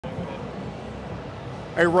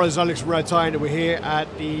Hey everyone, it's Alex from Red Tide, and we're here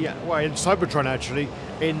at the, well, in Cybertron actually,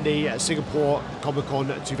 in the Singapore Comic Con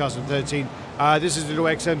 2013. This is the little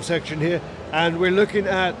XM section here, and we're looking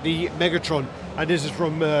at the Megatron, and this is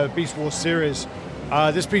from Beast Wars series.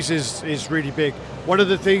 This piece is really big. One of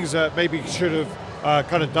the things that maybe should have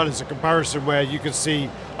kind of done is a comparison where you can see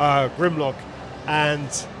Grimlock,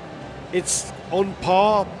 and it's on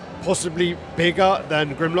par, possibly bigger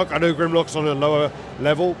than Grimlock. I know Grimlock's on a lower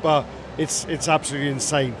level, but it's absolutely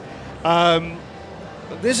insane.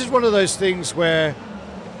 This is one of those things where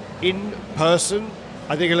in person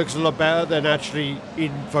I think it looks a lot better than actually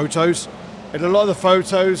in photos. In a lot of the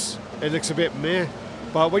photos it looks a bit meh,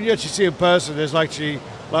 but when you actually see in person, there's actually,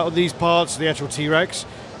 like on these parts, the actual T-Rex,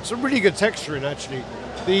 some really good texturing actually.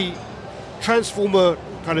 The Transformer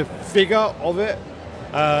kind of figure of it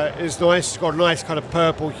is nice. It's got a nice kind of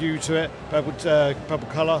purple hue to it, purple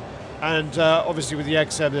colour. And obviously with the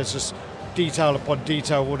XM, there's just detail upon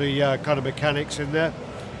detail, all the kind of mechanics in there.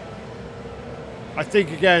 I think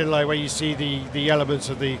again, like when you see the elements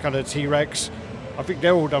of the kind of T-Rex, I think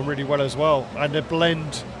they're all done really well as well. And the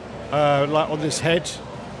blend, like on this head,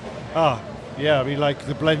 yeah, I mean like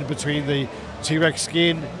the blend between the T-Rex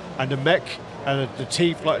skin and the mech and the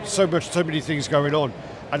teeth, like so many things going on,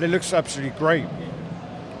 and it looks absolutely great.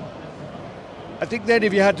 I think then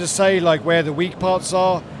if you had to say like where the weak parts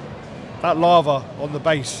are, that lava on the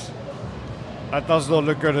base, that does not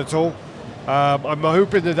look good at all. I'm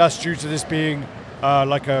hoping that that's due to this being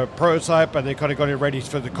like a prototype and they kind of got it ready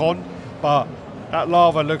for the con, but that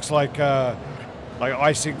lava looks like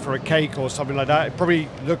icing for a cake or something like that. It probably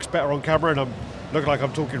looks better on camera and I'm looking like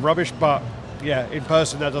I'm talking rubbish, but yeah, in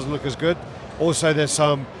person that doesn't look as good. Also there's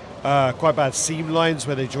some quite bad seam lines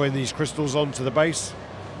where they join these crystals onto the base.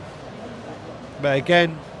 But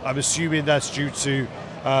again, I'm assuming that's due to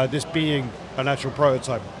this being an actual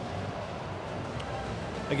prototype.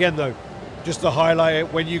 Again though, just to highlight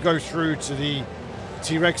it, when you go through to the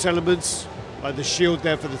T-Rex elements, like the shield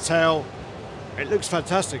there for the tail, it looks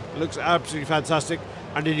fantastic. It looks absolutely fantastic.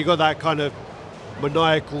 And then you got that kind of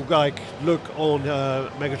maniacal like look on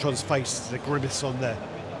Megatron's face, the grimace on there.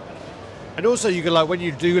 And also you can, like, when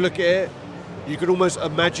you do look at it, you can almost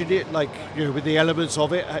imagine it like, you know, with the elements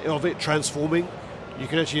of it transforming. You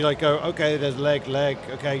can actually like go, okay, there's leg,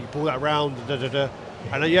 okay, you pull that around, and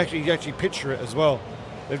then you actually picture it as well.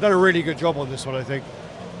 They've done a really good job on this one, I think.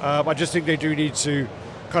 I just think they do need to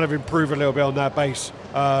kind of improve a little bit on that base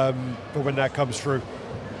for when that comes through.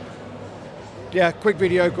 Yeah, quick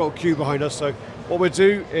video, got a queue behind us, so what we'll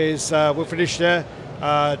do is we'll finish there,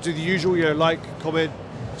 do the usual, you know, like, comment,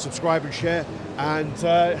 subscribe and share, and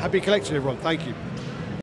happy collecting everyone, thank you.